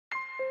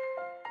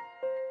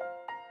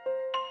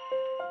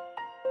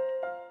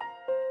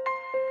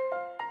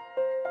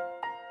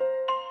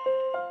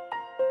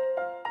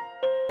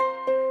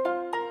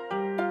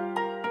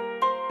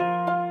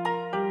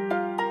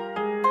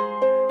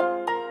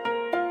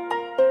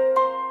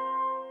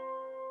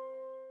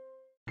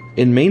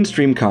In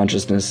mainstream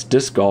consciousness,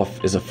 disc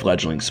golf is a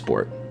fledgling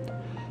sport.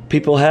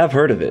 People have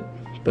heard of it,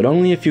 but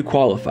only if you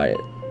qualify it.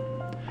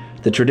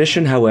 The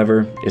tradition,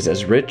 however, is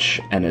as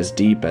rich and as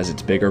deep as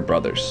its bigger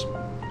brothers.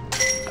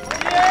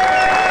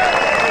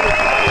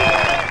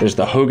 There's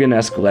the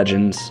Hogan-esque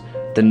legends,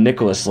 the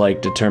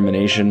Nicholas-like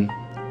determination,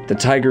 the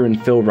Tiger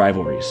and Phil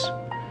rivalries.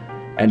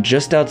 And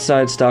just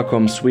outside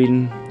Stockholm,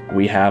 Sweden,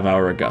 we have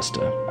our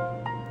Augusta.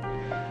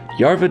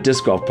 Järva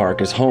Disc Golf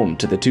Park is home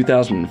to the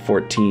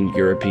 2014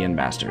 European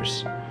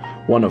Masters,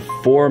 one of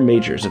 4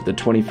 majors of the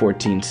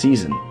 2014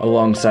 season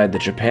alongside the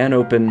Japan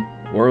Open,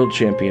 World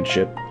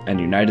Championship, and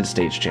United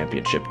States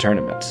Championship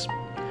tournaments.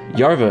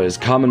 Järva is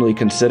commonly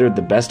considered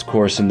the best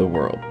course in the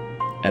world,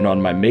 and on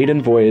my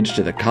maiden voyage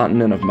to the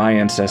continent of my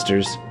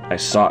ancestors, I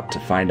sought to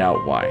find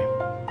out why.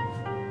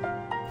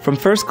 From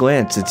first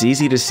glance, it's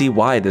easy to see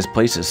why this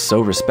place is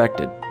so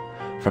respected.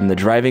 From the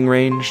driving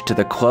range to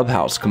the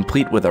clubhouse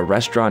complete with a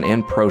restaurant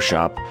and pro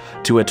shop,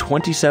 to a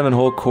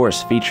 27-hole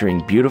course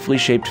featuring beautifully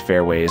shaped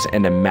fairways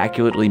and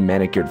immaculately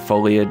manicured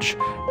foliage,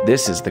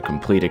 this is the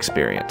complete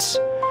experience.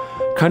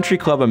 Country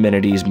club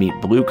amenities meet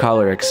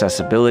blue-collar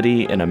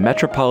accessibility in a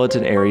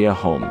metropolitan area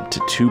home to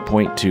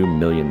 2.2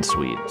 million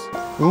Swedes.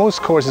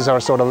 Most courses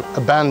are sort of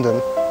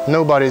abandoned.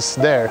 Nobody's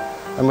there.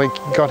 And we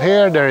got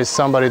here, there is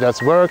somebody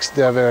that works,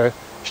 they have a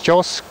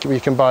kiosk, we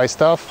can buy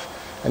stuff,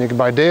 and you can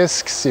buy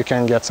discs, you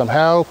can get some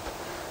help.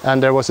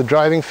 And there was a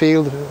driving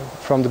field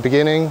from the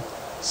beginning,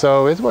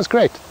 so it was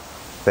great.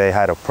 They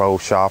had a pro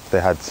shop,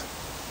 they had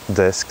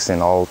discs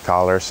in all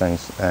colors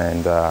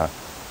and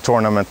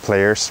tournament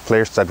players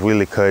that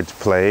really could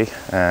play.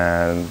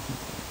 And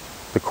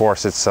the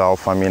course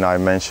itself, I mean, I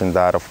mentioned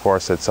that, of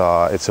course, it's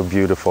a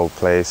beautiful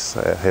place,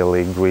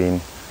 hilly, green.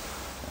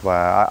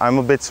 But I'm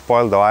a bit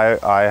spoiled though.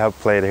 I have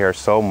played here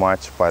so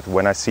much, but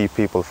when I see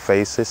people's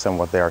faces and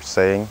what they are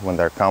saying when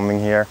they're coming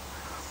here,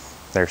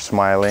 they're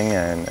smiling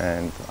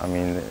and I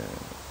mean...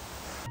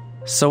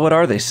 So what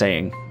are they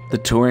saying? The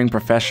touring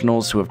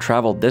professionals who have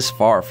traveled this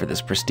far for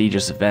this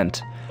prestigious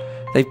event.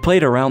 They've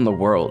played around the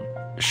world.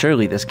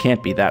 Surely this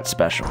can't be that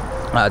special.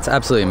 It's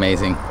absolutely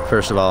amazing.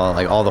 First of all,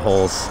 like all the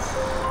holes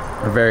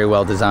are very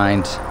well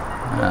designed.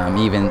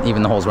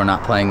 Even the holes we're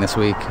not playing this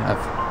week.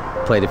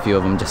 I've played a few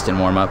of them just in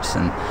warm-ups,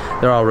 and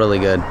they're all really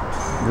good,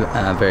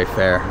 very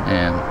fair.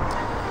 And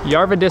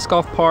Järva Disc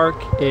Golf Park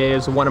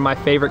is one of my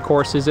favorite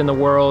courses in the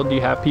world. You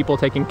have people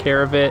taking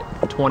care of it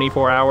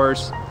 24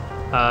 hours,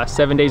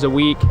 7 days a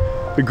week.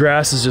 The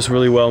grass is just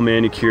really well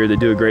manicured. They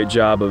do a great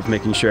job of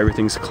making sure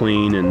everything's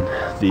clean, and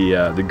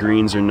the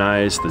greens are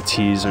nice, the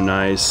tees are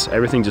nice.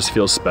 Everything just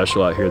feels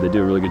special out here. They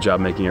do a really good job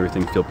making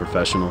everything feel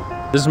professional.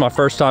 This is my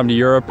first time to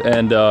Europe,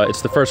 and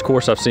it's the first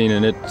course I've seen,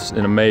 and it's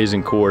an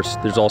amazing course.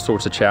 There's all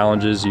sorts of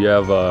challenges. You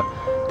have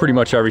pretty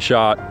much every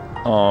shot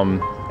in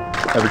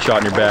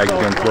your bag you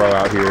can throw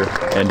out here.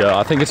 And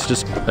I think it's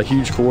just a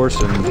huge course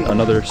and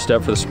another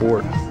step for the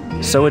sport.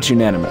 So it's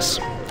unanimous.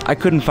 I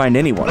couldn't find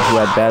anyone who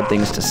had bad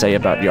things to say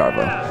about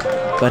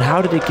Järva. But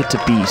how did it get to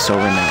be so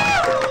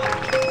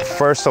renowned?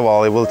 First of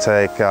all, it will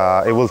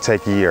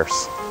take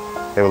years.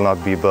 It will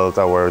not be built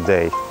over a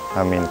day.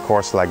 I mean, a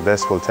course like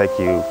this will take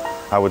you,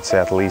 I would say,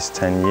 at least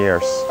 10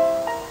 years.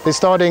 We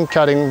started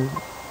cutting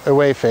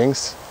away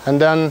things, and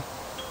then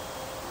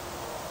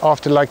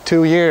after like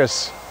 2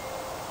 years,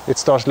 it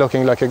starts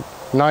looking like a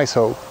nice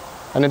hole.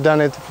 And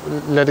then it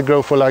let it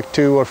grow for like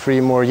 2 or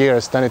 3 more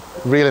years, then it's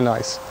really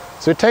nice.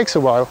 So it takes a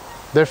while.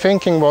 Their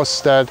thinking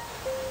was that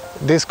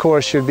this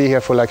course should be here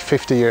for like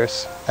 50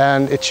 years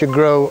and it should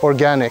grow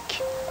organic.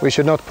 We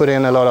should not put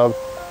in a lot of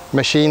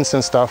machines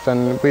and stuff,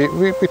 and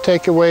we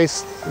take away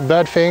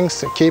bad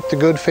things, keep the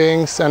good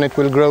things, and it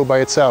will grow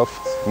by itself.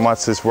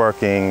 Mats is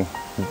working,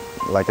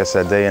 like I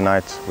said, day and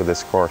night with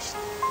this course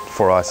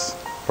for us,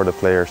 for the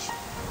players.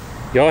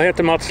 Jag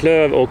heter Mats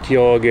Löv och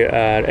jag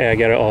är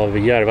ägare av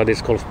Järva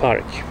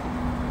Discgolfpark.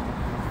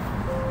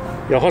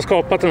 Jag har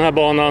skapat den här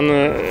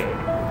banan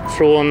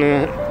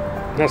från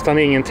nästan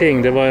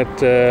ingenting. Det var ett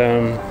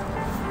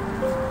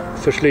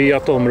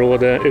förslyat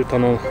område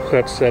utan någon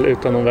skötsel,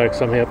 utan någon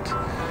verksamhet.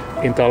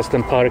 Inte alls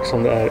den park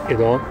som det är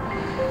idag.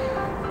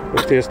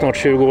 Och det är snart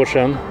 20 år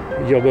sedan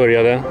jag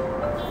började.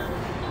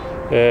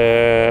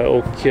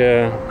 Och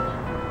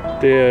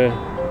det är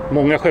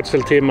många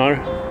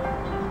skötseltimmar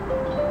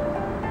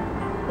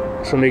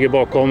som ligger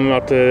bakom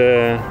att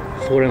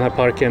få den här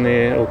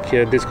parken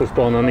och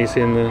discgolfbanan i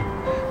sin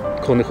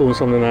kondition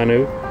som den är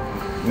nu.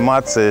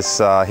 Mats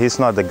is, he's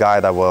not the guy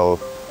that will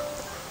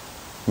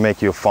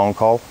make you a phone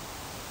call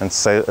and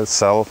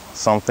sell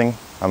something.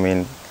 I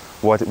mean,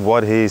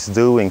 what he's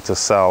doing to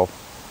sell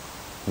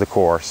the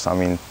course, I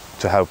mean,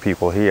 to have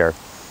people here.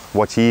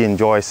 What he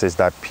enjoys is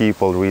that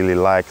people really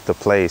like the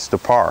place, the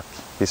park.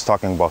 He's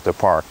talking about the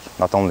park,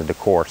 not only the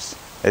course.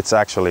 It's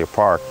actually a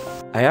park.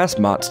 I asked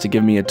Mats to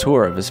give me a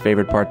tour of his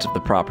favorite parts of the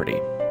property.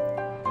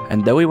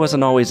 And though he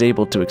wasn't always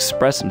able to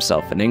express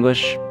himself in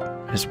English,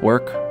 his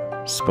work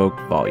spoke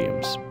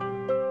volumes.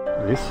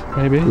 This,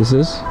 maybe? This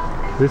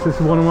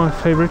is one of my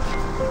favorites.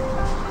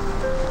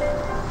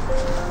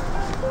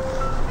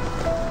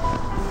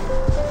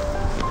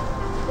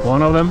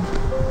 one of them.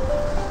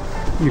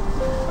 You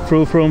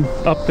throw from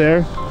up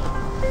there,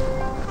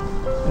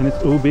 and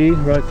it's OB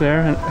right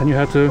there, and you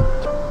have to,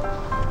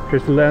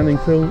 here's the landing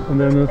zone, and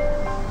then a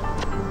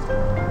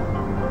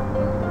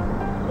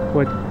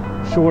quite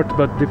short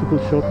but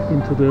difficult shot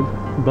into the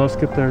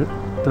basket there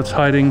that's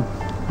hiding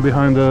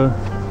behind the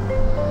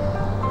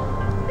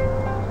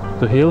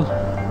hill.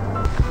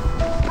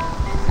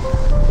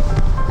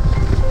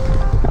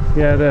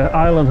 Yeah, the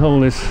island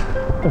hole is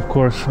of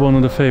course one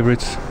of the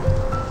favorites.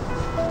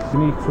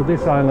 Unique for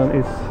this island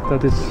is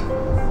that it's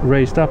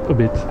raised up a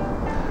bit,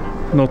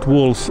 not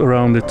walls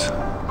around it.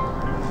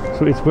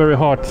 So it's very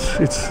hard.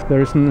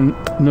 There is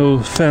no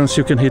fence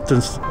you can hit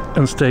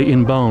and stay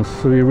in bounds.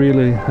 So you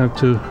really have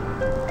to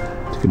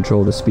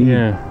control the speed.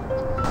 Yeah.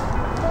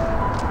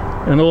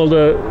 And all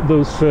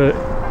those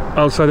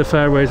outside the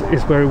fairways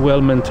is very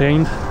well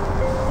maintained.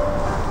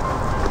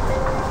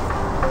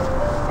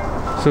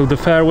 So the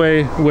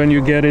fairway, when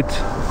you get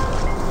it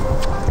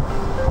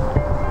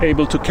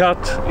able to cut,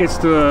 it's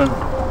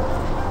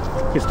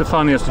the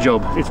funniest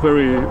job. It's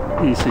very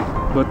easy.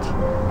 But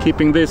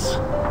keeping this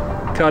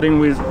cutting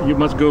with, you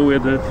must go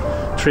with a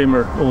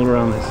trimmer all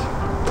around this.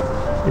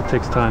 It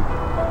takes time.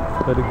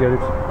 Better get it.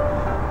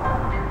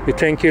 Vi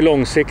tänker ju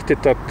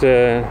långsiktigt att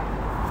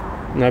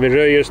när vi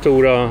röjer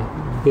stora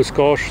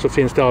buskage så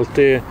finns det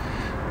alltid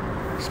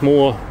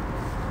små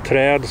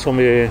träd som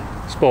vi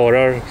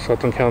sparar så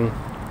att de kan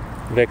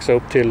växa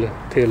upp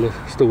till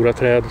stora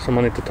träd så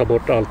man inte tar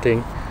bort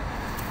allting.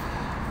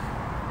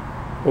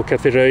 Och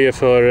att vi röjer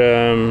för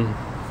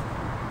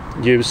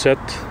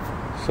ljuset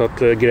så att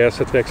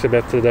gräset växer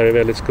bättre där det är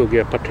väldigt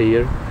skuggiga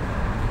partier.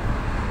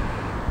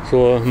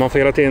 Så man får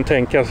hela tiden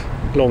tänka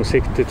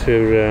långsiktigt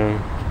hur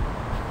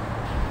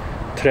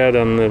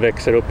träden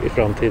växer upp i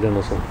framtiden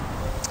och så.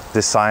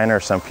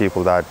 Designers and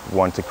people that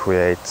want to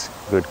create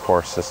good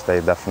courses,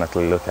 they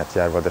definitely look at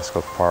Järva Disc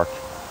Golf Park.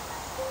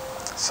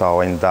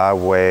 So in that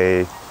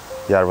way,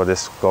 Järva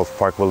Disc Golf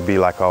Park will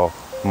be like a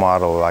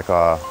model, like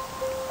a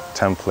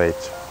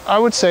template. I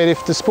would say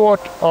if the sport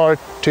are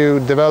to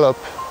develop,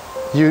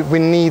 we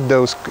need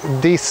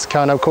these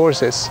kind of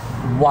courses.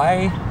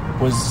 Why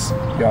was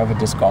Järva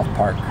Disc Golf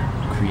Park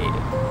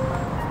created?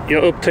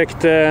 Jag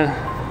upptäckte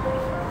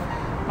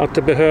att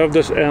det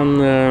behövdes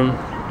en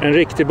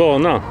riktig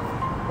bana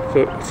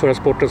för att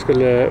sporten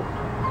skulle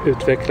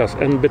utvecklas.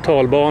 En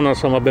betalbana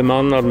som var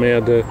bemannad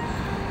med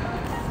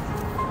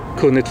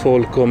kunnigt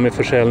folk och med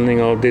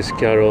försäljning av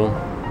diskar och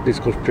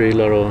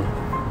discgolfprylar och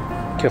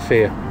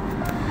café.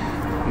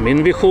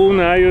 Min vision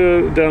är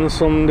ju den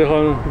som det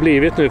har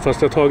blivit nu, fast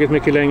det har tagit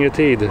mycket längre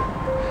tid.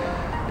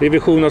 Det är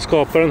visionen att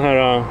skapa den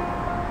här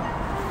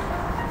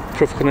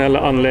professionella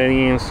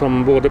anläggningen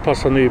som både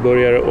passar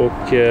nybörjare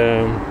och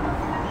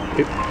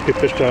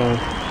yppersta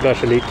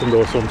världseliten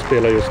då som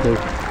spelar just nu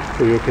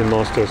på European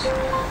Masters.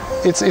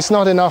 It's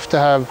not enough to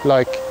have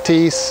like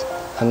tees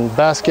and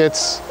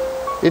baskets.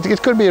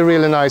 It could be a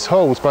really nice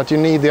holes, but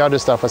you need the other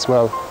stuff as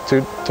well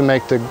to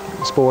make the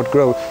sport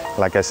grow.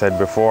 Like I said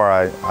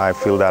before, I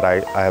feel that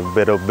I have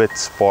been a bit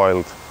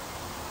spoiled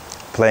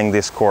playing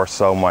this course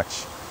so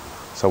much.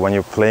 So when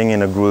you're playing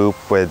in a group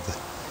with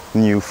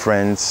new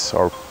friends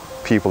or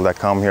people that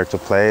come here to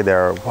play,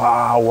 they're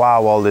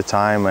wow all the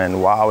time,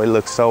 and wow, it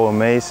looks so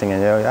amazing,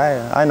 and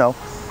I know.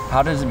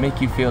 How does it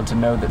make you feel to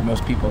know that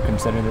most people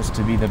consider this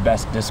to be the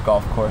best disc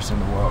golf course in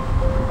the world?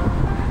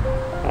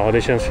 Ja,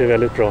 det känns ju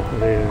väldigt bra.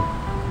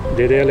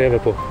 Det är det jag lever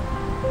på.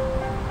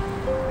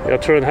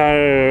 Jag tror den här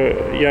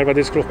Järva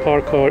Disc Golf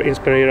Park har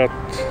inspirerat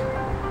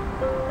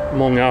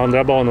många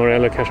andra banor,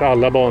 eller kanske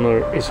alla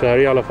banor i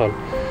Sverige i alla fall.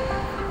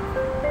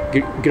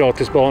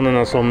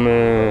 Gratisbanorna som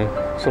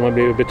har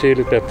blivit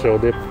betydligt bättre och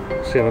det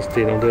senaste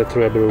tiden, och det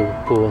tror jag beror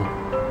på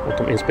att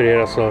de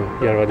inspireras av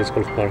Järva Disc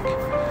Golf Park.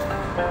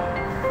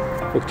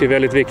 Och det är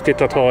väldigt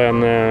viktigt att ha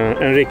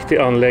en riktig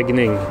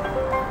anläggning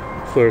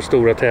för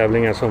stora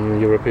tävlingar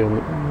som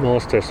European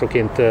Masters, och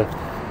inte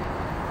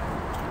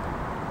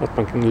att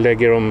man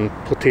lägger dem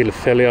på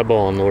tillfälliga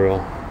banor,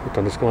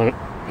 utan det ska vara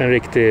en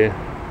riktig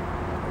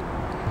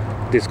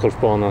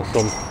discgolfbana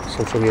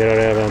som fungerar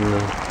även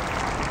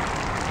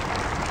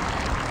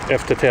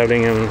efter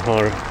tävlingen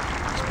har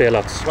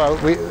spelats.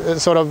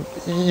 Well,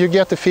 you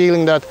get the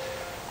feeling that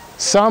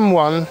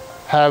someone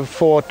have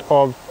thought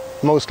of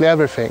mostly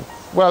everything.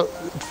 Well,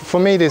 for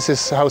me this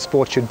is how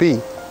sport should be.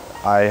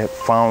 I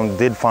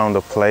did found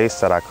a place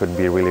that I could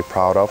be really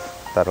proud of,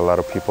 that a lot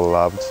of people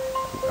loved,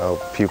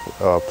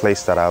 a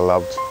place that I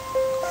loved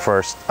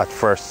at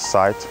first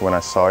sight when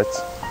I saw it.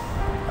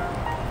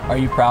 Are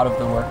you proud of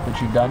the work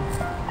that you've done?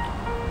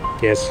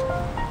 Yes,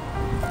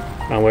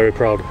 I'm very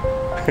proud.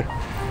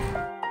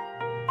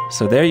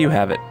 So there you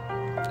have it.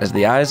 As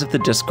the eyes of the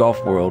disc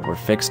golf world were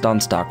fixed on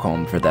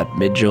Stockholm for that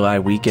mid-July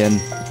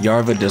weekend,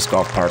 Järva Disc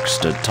Golf Park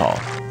stood tall.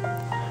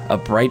 A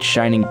bright,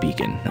 shining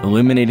beacon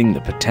illuminating the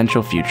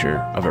potential future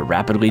of a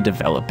rapidly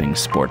developing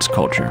sports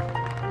culture.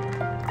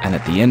 And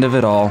at the end of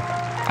it all,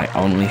 I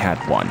only had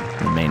one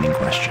remaining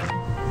question.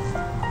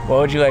 What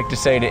would you like to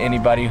say to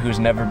anybody who's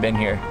never been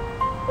here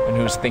and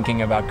who's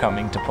thinking about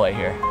coming to play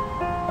here?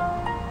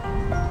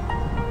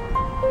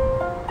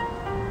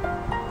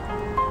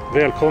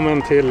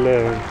 Välkommen till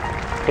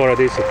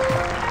paradiset.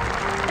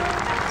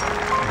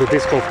 The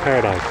Disc Golf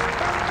Paradise.